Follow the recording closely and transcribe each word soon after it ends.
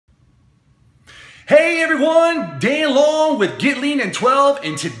Hey everyone, Dan Long with Get Lean in 12,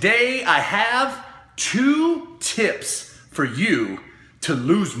 and today I have 2 tips for you to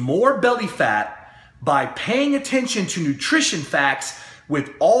lose more belly fat by paying attention to nutrition facts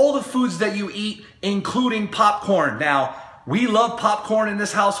with all the foods that you eat, including popcorn. Now, we love popcorn in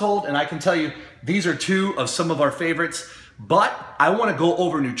this household, and I can tell you these are 2 of some of our favorites, but I want to go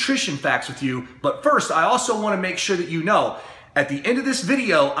over nutrition facts with you. But first, I also want to make sure that you know at the end of this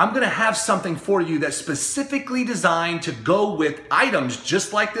video, I'm gonna have something for you that's specifically designed to go with items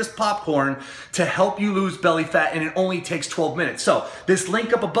just like this popcorn to help you lose belly fat, and it only takes 12 minutes. So this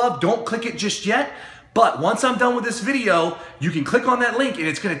link up above, don't click it just yet, but once I'm done with this video, you can click on that link and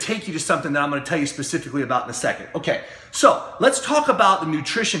it's gonna take you to something that I'm gonna tell you specifically about in a second. Okay, so let's talk about the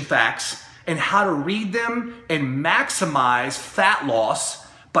nutrition facts and how to read them and maximize fat loss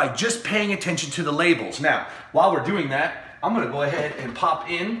by just paying attention to the labels. Now, while we're doing that, I'm gonna go ahead and pop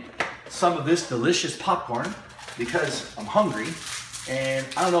in some of this delicious popcorn because I'm hungry, and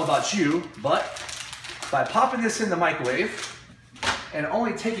I don't know about you, but by popping this in the microwave and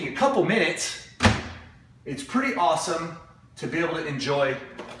only taking a couple minutes, it's pretty awesome to be able to enjoy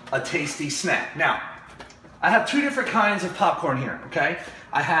a tasty snack. Now, I have 2 different kinds of popcorn here, okay?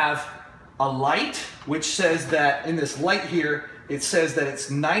 I have a light, which says that in this light here, it says that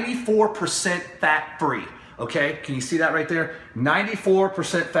it's 94% fat-free. Okay, can you see that right there?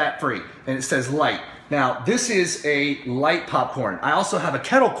 94% fat-free, and it says light. Now, this is a light popcorn. I also have a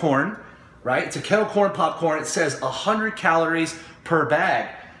kettle corn, right? It's a kettle corn popcorn. It says 100 calories per bag.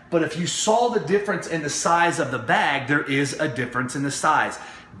 But if you saw the difference in the size of the bag, there is a difference in the size.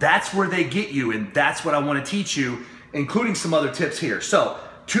 That's where they get you, and that's what I want to teach you, including some other tips here. So,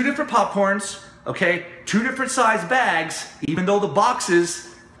 2 different popcorns, okay? 2 different size bags, even though the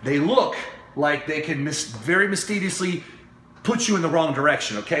boxes, they look like they can very mysteriously put you in the wrong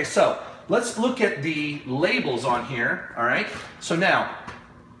direction, okay? So let's look at the labels on here, all right? So now,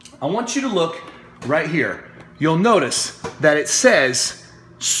 I want you to look right here. You'll notice that it says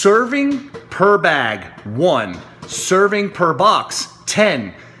serving per bag, 1. Serving per box,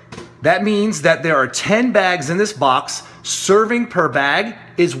 10. That means that there are 10 bags in this box. Serving per bag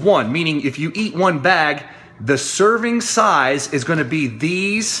is 1, meaning if you eat 1 bag, the serving size is gonna be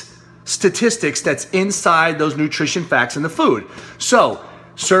these statistics that's inside those nutrition facts in the food. So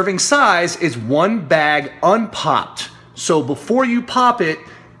serving size is 1 bag unpopped. So before you pop it,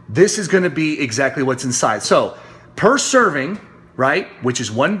 this is gonna be exactly what's inside. So per serving, right, which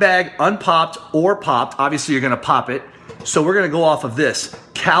is 1 bag unpopped or popped, obviously you're gonna pop it. So we're gonna go off of this.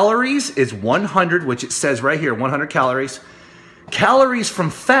 Calories is 100, which it says right here, 100 calories. Calories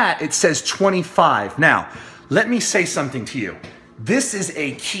from fat, it says 25. Now, let me say something to you. This is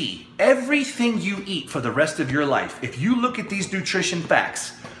a key. Everything you eat for the rest of your life, if you look at these nutrition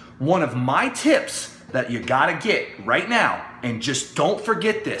facts, one of my tips that you gotta get right now, and just don't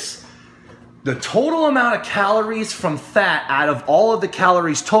forget this, the total amount of calories from fat out of all of the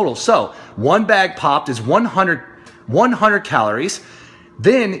calories total. So 1 bag popped is 100 calories.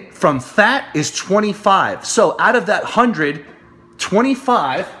 Then from fat is 25. So out of that 100,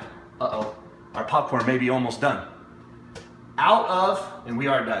 25, uh-oh, our popcorn may be almost done. Out of, and we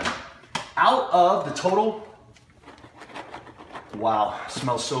are done, out of the total, wow,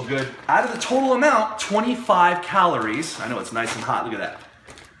 smells so good. Out of the total amount, 25 calories. I know it's nice and hot, look at that.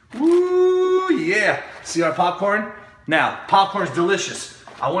 Woo, yeah. See our popcorn? Now, popcorn's delicious.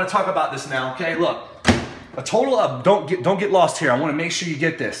 I wanna talk about this now, okay? Look, a total of, don't get lost here. I wanna make sure you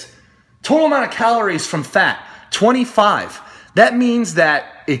get this. Total amount of calories from fat, 25. That means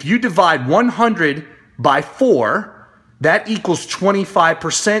that if you divide 100 by 4, that equals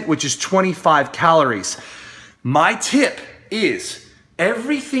 25%, which is 25 calories. My tip is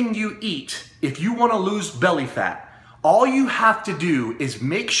everything you eat, if you want to lose belly fat, all you have to do is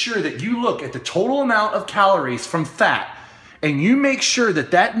make sure that you look at the total amount of calories from fat, and you make sure that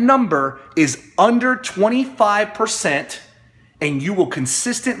that number is under 25%, and you will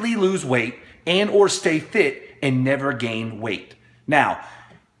consistently lose weight and or stay fit and never gain weight. Now,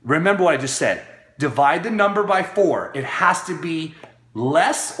 remember what I just said. Divide the number by 4. It has to be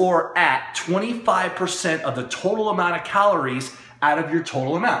less or at 25% of the total amount of calories out of your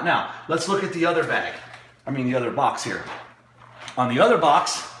total amount. Now, let's look at the other bag. The other box here. On the other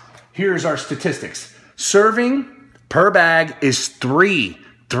box, here's our statistics. Serving per bag is 3.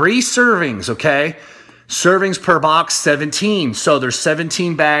 3 servings, okay? Servings per box, 17. So there's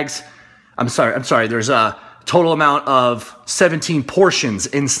 17 bags. I'm sorry, there's a total amount of 17 portions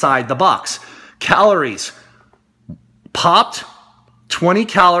inside the box. Calories, popped, 20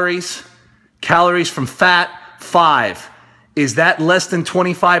 calories. Calories from fat, 5. Is that less than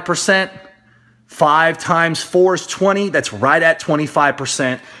 25%? 5 times 4 is 20. That's right at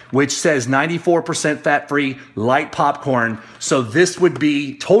 25%, which says 94% fat-free, light popcorn. So this would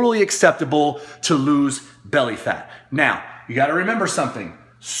be totally acceptable to lose belly fat. Now, you got to remember something.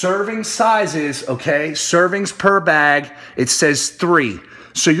 Serving sizes, okay? Servings per bag, it says 3.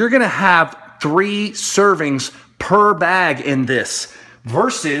 So you're going to have 3 servings per bag in this.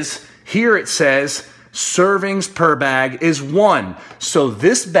 Versus here it says servings per bag is 1. So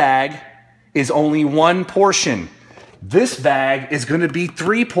this bag is only 1 portion. This bag is going to be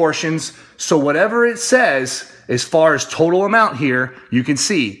 3 portions. So whatever it says as far as total amount here, you can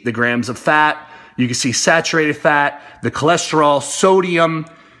see the grams of fat, you can see saturated fat, the cholesterol, sodium.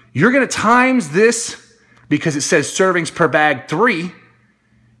 You're going to times this because it says servings per bag 3.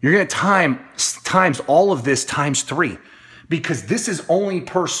 You're going to times all of this times 3 because this is only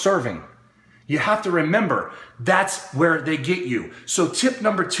per serving. You have to remember that's where they get you. So tip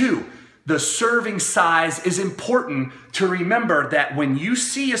number 2, the serving size is important to remember that when you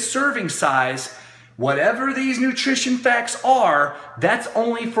see a serving size, whatever these nutrition facts are, that's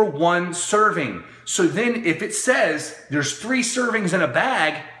only for 1 serving. So then if it says there's 3 servings in a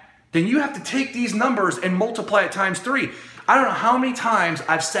bag, then you have to take these numbers and multiply it times 3. I don't know how many times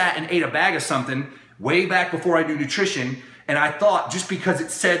I've sat and ate a bag of something way back before I knew nutrition, and I thought just because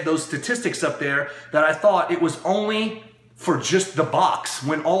it said those statistics up there that I thought it was only for just the box,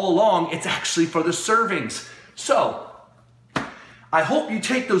 when all along it's actually for the servings. So I hope you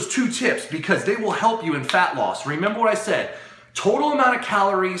take those 2 tips because they will help you in fat loss. Remember what I said, total amount of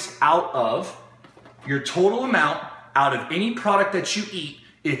calories out of your total amount out of any product that you eat.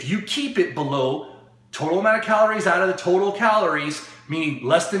 If you keep it below total amount of calories out of the total calories, meaning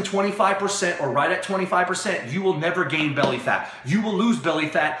less than 25% or right at 25%, you will never gain belly fat. You will lose belly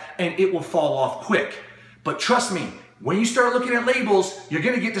fat and it will fall off quick. But trust me, when you start looking at labels, you're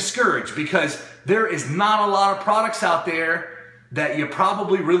gonna get discouraged because there is not a lot of products out there that you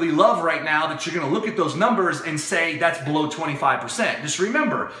probably really love right now that you're gonna look at those numbers and say that's below 25%. Just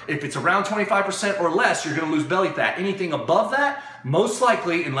remember, if it's around 25% or less, you're gonna lose belly fat. Anything above that, most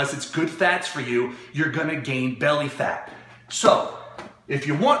likely, unless it's good fats for you, you're gonna gain belly fat. So, if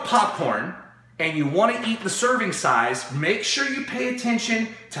you want popcorn and you wanna eat the serving size, make sure you pay attention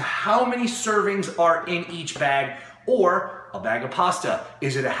to how many servings are in each bag or a bag of pasta.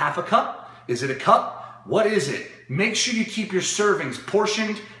 Is it a half a cup? Is it a cup? What is it? Make sure you keep your servings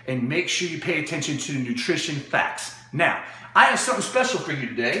portioned and make sure you pay attention to the nutrition facts. Now, I have something special for you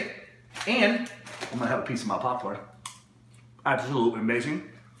today, and I'm gonna have a piece of my popcorn. Absolutely amazing.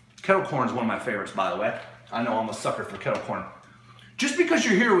 Kettle corn is one of my favorites, by the way. I know I'm a sucker for kettle corn. Just because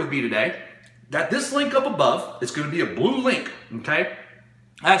you're here with me today, that this link up above, it's gonna be a blue link, okay?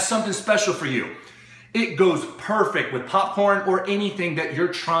 I have something special for you. It goes perfect with popcorn or anything that you're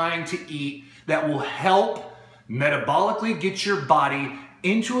trying to eat that will help metabolically get your body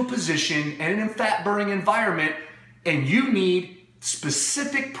into a position and in a fat-burning environment, and you need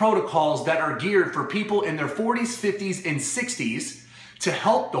specific protocols that are geared for people in their 40s, 50s, and 60s to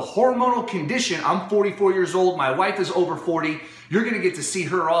help the hormonal condition. I'm 44 years old, my wife is over 40. You're gonna get to see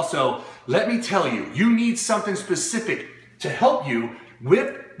her also. Let me tell you, you need something specific to help you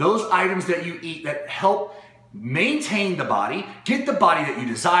with those items that you eat that help maintain the body, get the body that you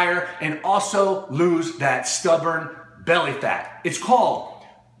desire, and also lose that stubborn belly fat. It's called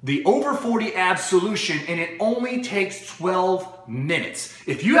the Over 40 Abs Solution, and it only takes 12 minutes.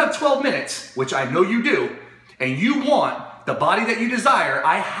 If you have 12 minutes, which I know you do, and you want the body that you desire,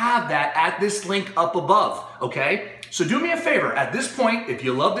 I have that at this link up above, okay? So do me a favor, at this point, if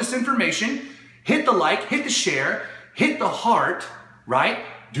you love this information, hit the like, hit the share, hit the heart, right?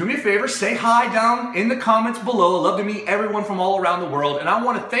 Do me a favor, say hi down in the comments below. I love to meet everyone from all around the world, and I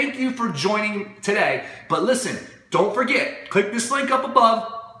want to thank you for joining today. But listen, don't forget, click this link up above.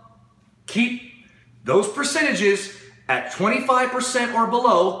 Keep those percentages at 25% or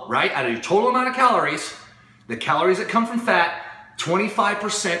below, right, out of your total amount of calories, the calories that come from fat,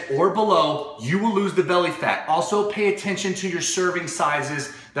 25% or below, you will lose the belly fat. Also pay attention to your serving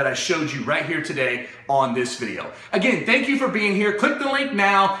sizes that I showed you right here today on this video. Again, thank you for being here. Click the link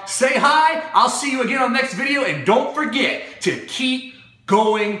now, say hi. I'll see you again on the next video, and don't forget to keep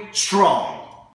going strong.